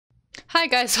Hi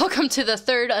guys, welcome to the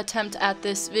third attempt at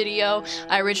this video.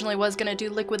 I originally was going to do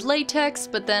liquid latex,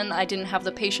 but then I didn't have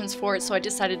the patience for it, so I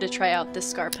decided to try out this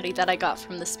scar putty that I got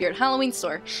from the Spirit Halloween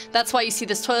store. That's why you see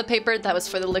this toilet paper. That was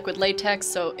for the liquid latex,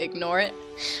 so ignore it.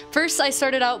 First, I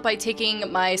started out by taking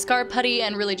my scar putty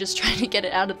and really just trying to get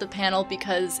it out of the panel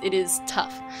because it is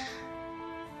tough.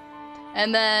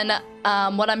 And then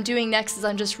what I'm doing next is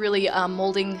I'm just really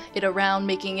molding it around,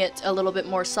 making it a little bit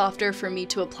more softer for me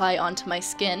to apply onto my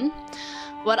skin.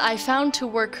 What I found to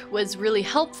work was really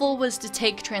helpful was to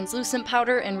take translucent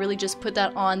powder and really just put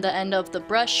that on the end of the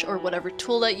brush or whatever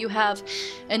tool that you have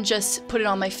and just put it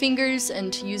on my fingers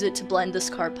and to use it to blend the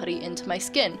scar putty into my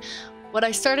skin. What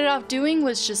I started off doing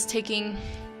was just taking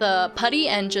the putty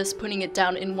and just putting it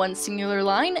down in one singular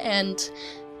line, and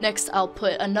next I'll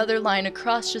put another line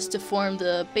across just to form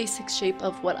the basic shape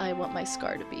of what I want my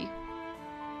scar to be.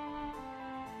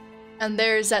 And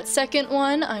there's that second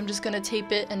one. I'm just going to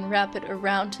tape it and wrap it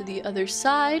around to the other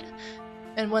side.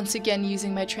 And once again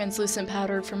using my translucent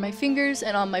powder for my fingers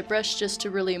and on my brush just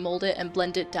to really mold it and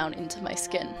blend it down into my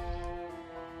skin.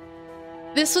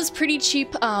 This was pretty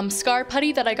cheap scar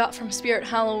putty that I got from Spirit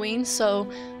Halloween, so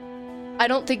I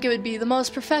don't think it would be the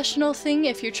most professional thing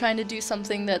if you're trying to do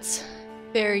something that's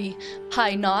very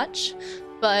high notch,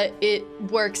 but it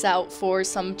works out for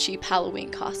some cheap Halloween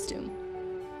costume.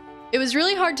 It was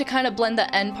really hard to kind of blend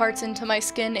the end parts into my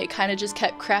skin. It kind of just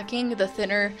kept cracking the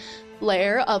thinner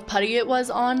layer of putty it was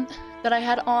on that I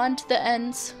had on to the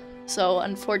ends. So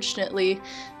unfortunately,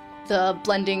 the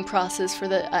blending process for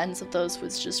the ends of those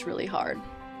was just really hard.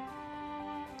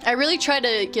 I really tried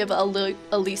to give at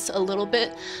least a little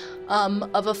bit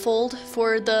of a fold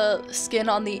for the skin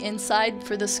on the inside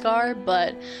for the scar,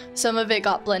 but some of it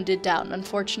got blended down,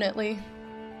 unfortunately.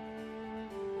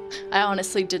 I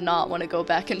honestly did not want to go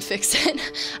back and fix it.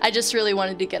 I just really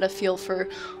wanted to get a feel for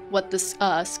what the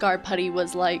scar putty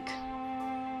was like.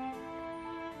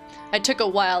 I took a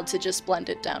while to just blend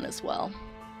it down as well.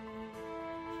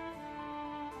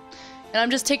 And I'm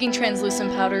just taking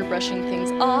translucent powder, brushing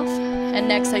things off. And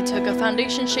next I took a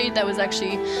foundation shade that was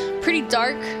actually pretty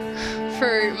dark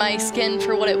for my skin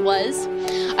for what it was.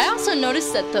 I also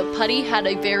noticed that the putty had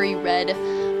a very red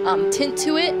tint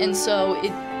to it, and so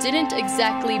it didn't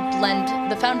exactly blend,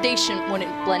 the foundation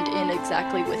wouldn't blend in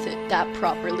exactly with it that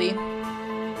properly.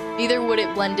 Neither would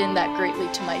it blend in that greatly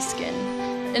to my skin.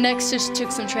 And next just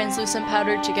took some translucent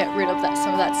powder to get rid of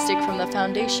some of that stick from the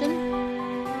foundation.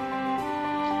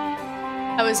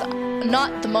 I was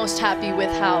not the most happy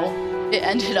with how it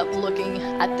ended up looking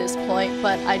at this point,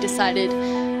 but I decided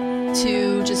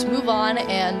to just move on,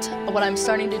 and what I'm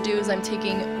starting to do is I'm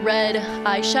taking red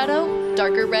eyeshadow,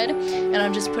 darker red, and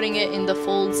I'm just putting it in the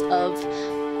folds of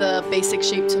the basic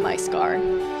shape to my scar.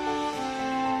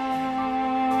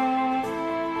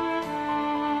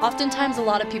 Oftentimes a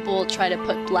lot of people will try to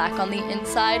put black on the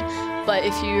inside, but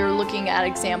if you're looking at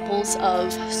examples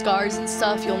of scars and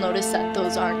stuff, you'll notice that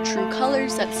those aren't true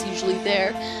colors. That's usually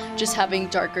there, just having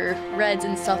darker reds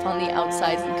and stuff on the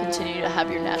outsides and continue to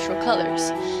have your natural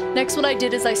colors. Next, what I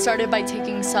did is I started by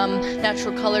taking some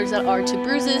natural colors that are to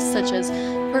bruises, such as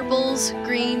purples,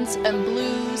 greens, and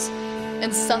blues,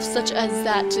 and stuff such as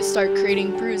that to start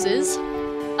creating bruises.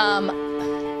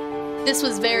 This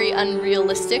was very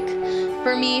unrealistic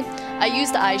for me. I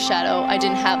used eyeshadow. I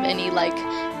didn't have any like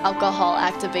alcohol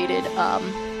activated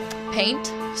paint,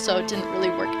 so it didn't really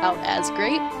work out as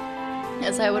great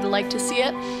as I would like to see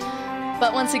it.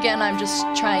 But once again, I'm just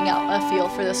trying out a feel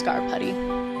for the scar putty.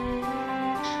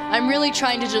 I'm really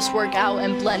trying to just work out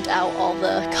and blend out all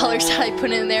the colors that I put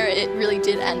in there. It really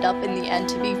did end up in the end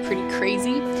to be pretty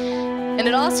crazy. And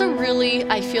it also really,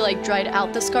 I feel like, dried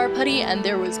out the scar putty, and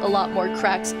there was a lot more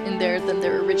cracks in there than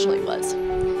there originally was.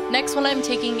 Next one I'm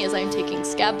taking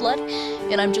scab blood,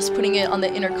 and I'm just putting it on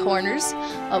the inner corners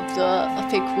of the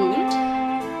fake wound.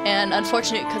 And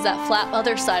unfortunately, because that flat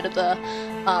other side of the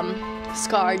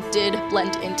scar did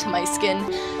blend into my skin,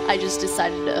 I just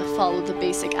decided to follow the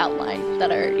basic outline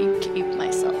that I already gave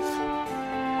myself.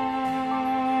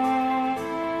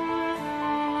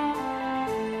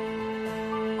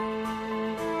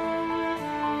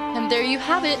 And there you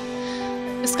have it.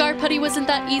 The scar putty wasn't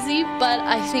that easy, but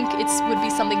I think it would be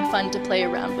something fun to play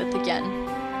around with again.